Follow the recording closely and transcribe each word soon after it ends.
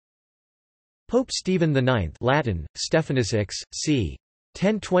Pope Stephen IX Latin, Stephanus X, c.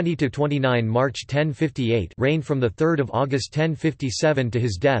 1020–29 March 1058 reigned from 3 August 1057 to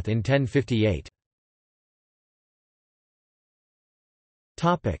his death in 1058.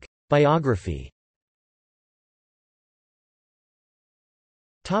 Biography.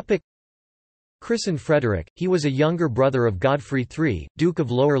 Christened Frederick, he was a younger brother of Godfrey III, Duke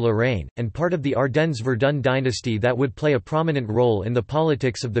of Lower Lorraine, and part of the Ardennes-Verdun dynasty that would play a prominent role in the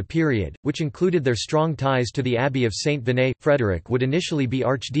politics of the period, which included their strong ties to the Abbey of Saint Vinay. Frederick would initially be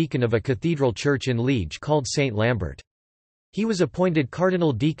archdeacon of a cathedral church in Liege called Saint Lambert. He was appointed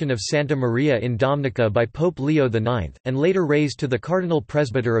cardinal deacon of Santa Maria in Dominica by Pope Leo IX, and later raised to the cardinal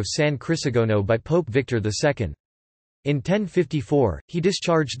presbyter of San Crisogono by Pope Victor II. In 1054, he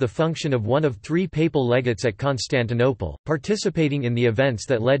discharged the function of one of 3 papal legates at Constantinople, participating in the events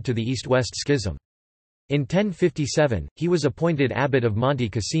that led to the East-West Schism. In 1057, he was appointed abbot of Monte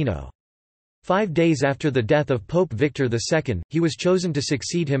Cassino. 5 days after the death of Pope Victor II, he was chosen to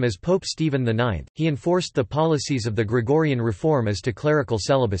succeed him as Pope Stephen IX. He enforced the policies of the Gregorian reform as to clerical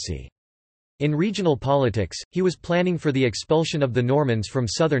celibacy. In regional politics, he was planning for the expulsion of the Normans from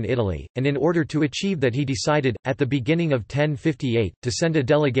southern Italy, and in order to achieve that he decided, at the beginning of 1058, to send a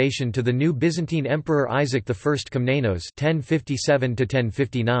delegation to the new Byzantine Emperor Isaac I Komnenos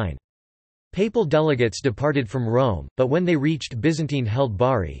 1057–1059. Papal delegates departed from Rome, but when they reached Byzantine-held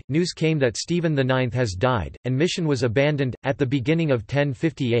Bari, news came that Stephen IX has died, and mission was abandoned. At the beginning of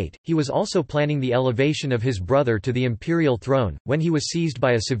 1058, he was also planning the elevation of his brother to the imperial throne, when he was seized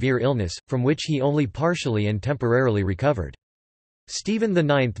by a severe illness, from which he only partially and temporarily recovered. Stephen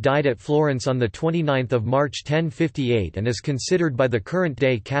IX died at Florence on 29 March 1058 and is considered by the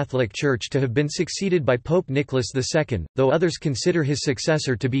current-day Catholic Church to have been succeeded by Pope Nicholas II, though others consider his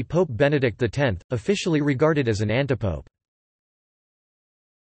successor to be Pope Benedict X, officially regarded as an antipope.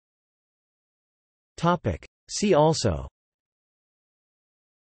 See also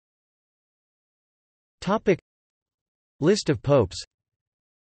List of popes.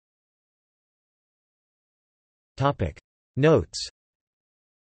 Notes.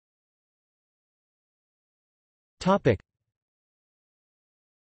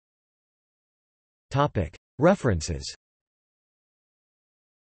 References.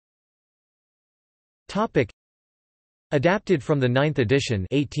 Adapted from the 9th edition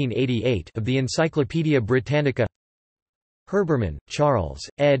 1888 of the Encyclopædia Britannica. Herbermann, Charles,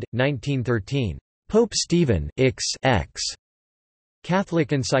 ed. 1913. Pope Stephen X.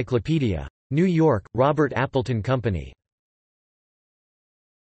 Catholic Encyclopedia. New York, Robert Appleton Company.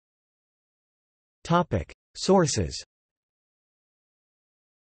 Sources.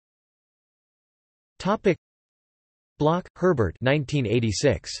 Bloch, Herbert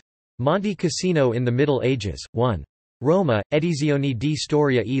 1986. Monte Cassino in the Middle Ages, 1. Roma, Edizioni di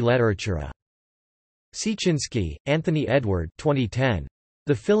Storia e Letteratura. Siecinski, Anthony Edward 2010.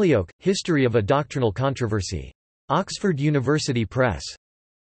 The Filioque, History of a Doctrinal Controversy. Oxford University Press.